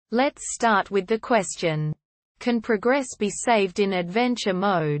Let's start with the question. Can progress be saved in adventure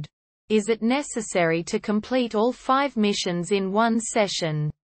mode? Is it necessary to complete all 5 missions in one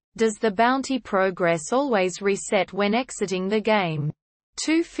session? Does the bounty progress always reset when exiting the game?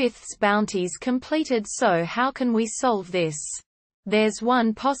 2/5 bounties completed, so how can we solve this? There's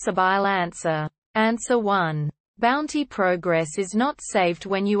one possible answer. Answer 1. Bounty progress is not saved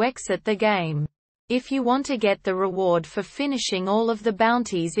when you exit the game. If you want to get the reward for finishing all of the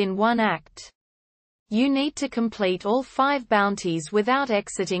bounties in one act, you need to complete all 5 bounties without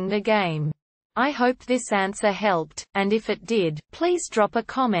exiting the game. I hope this answer helped, and if it did, please drop a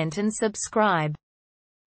comment and subscribe.